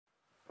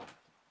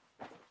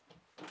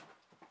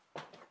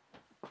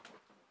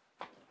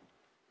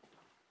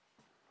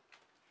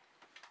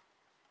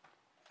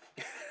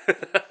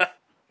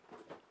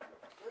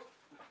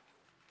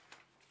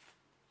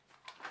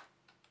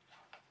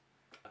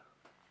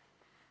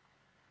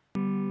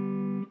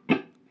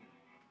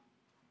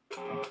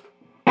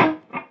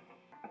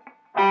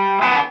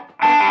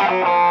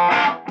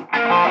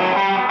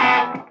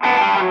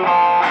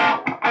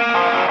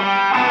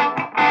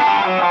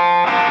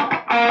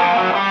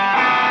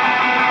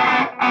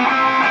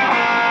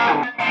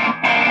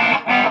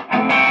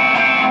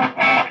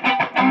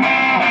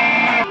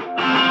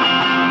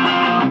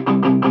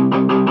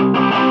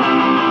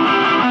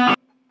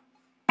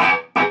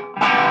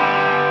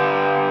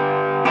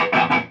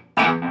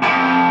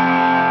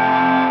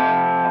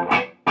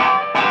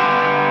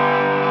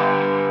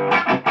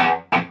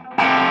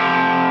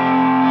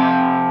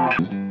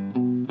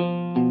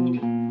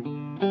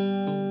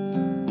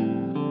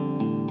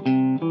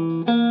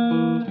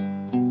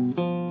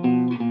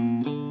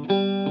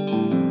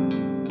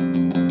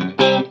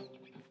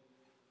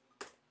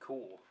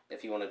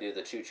If you want to do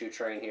the choo-choo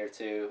train here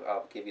too,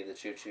 I'll give you the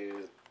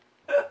choo-choo.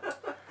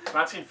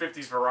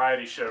 1950s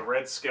variety show,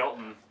 Red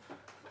Skelton.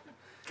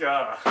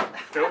 Go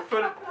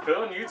put it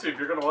on YouTube.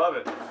 You're gonna love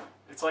it.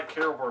 It's like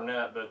Carol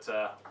Burnett,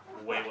 but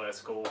way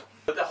less cool.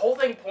 But the whole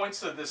thing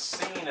points to this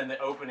scene in the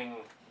opening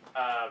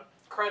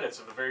credits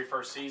of the very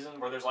first season,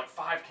 where there's like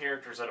 5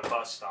 characters at a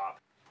bus stop.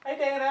 Hey,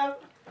 Dano.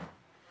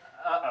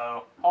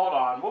 Uh-oh. Hold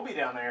on. We'll be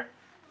down there.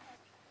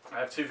 I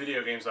have 2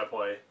 video games I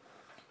play.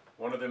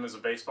 One of them is a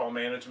baseball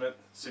management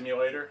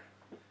simulator.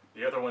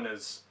 The other one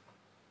is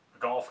a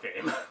golf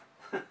game.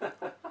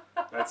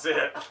 That's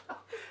it.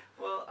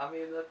 Well, I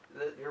mean,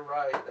 you're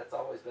right. That's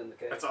always been the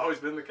case. That's always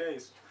been the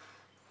case.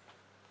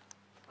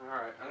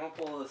 Alright, I'm going to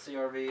pull the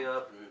CRV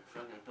up and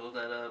fucking build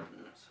that up,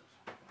 and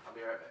I'll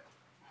be right back.